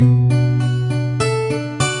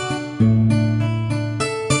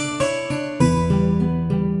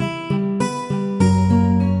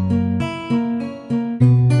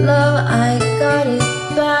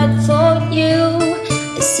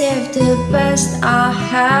request I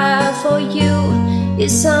have for you. You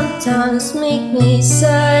sometimes make me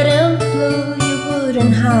sad and blue. You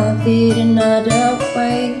wouldn't have it another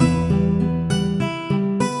way.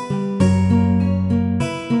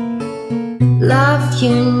 Love,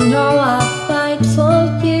 you know I fight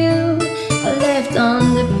for you. I left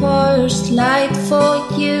on the porch light for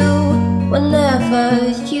you. Whenever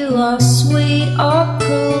you are sweet or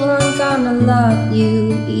cruel, I'm gonna love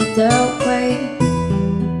you either way.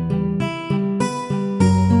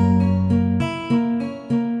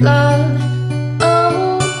 Love,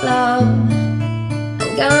 oh love,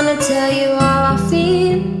 I'm gonna tell you how I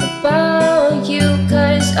feel about you.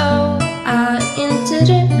 Cause oh, into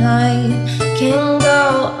the night can't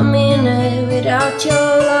go a minute without your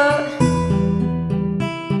love.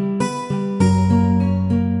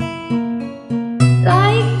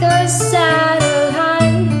 Like a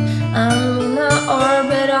satellite, I'm in an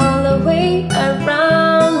orbit all the way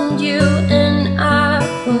around you. And I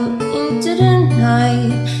put into the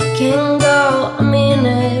night, can't go a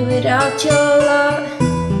minute without your love.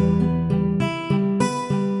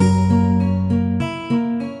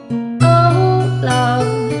 Oh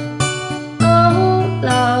love, oh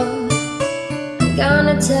love, I'm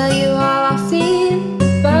gonna tell you how I feel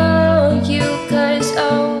about you. Cause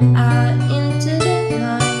oh, into the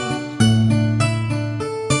night.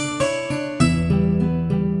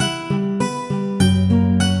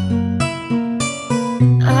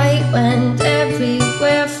 I went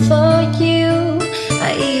everywhere for you.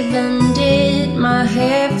 I even did my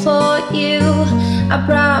hair for you. I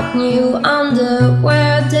brought new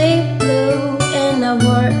underwear, they blue, and I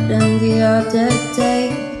wore them the other day.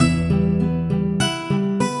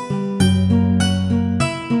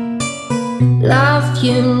 Love,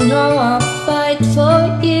 you know I fight for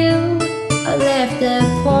you. I left the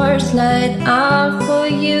porch light out for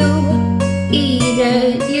you. Either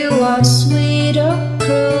you are sweet or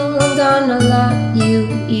cruel, I'm gonna love you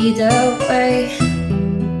either way.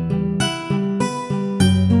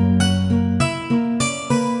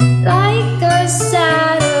 Like a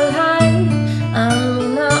satellite, I'm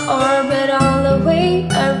in an orbit all the way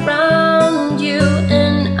around you.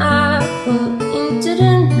 And I put into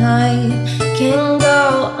the night, can't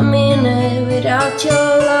go a minute without your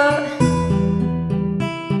love.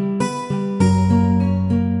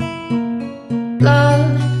 Love,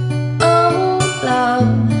 oh love,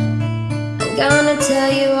 I'm gonna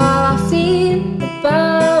tell you how I feel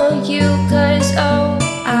about you. Cause oh,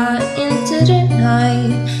 into the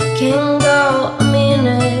night, can't go a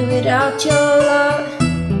minute without your love.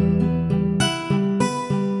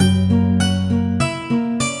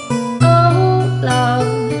 Oh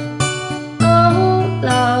love, oh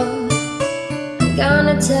love, I'm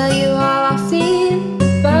gonna tell you how I feel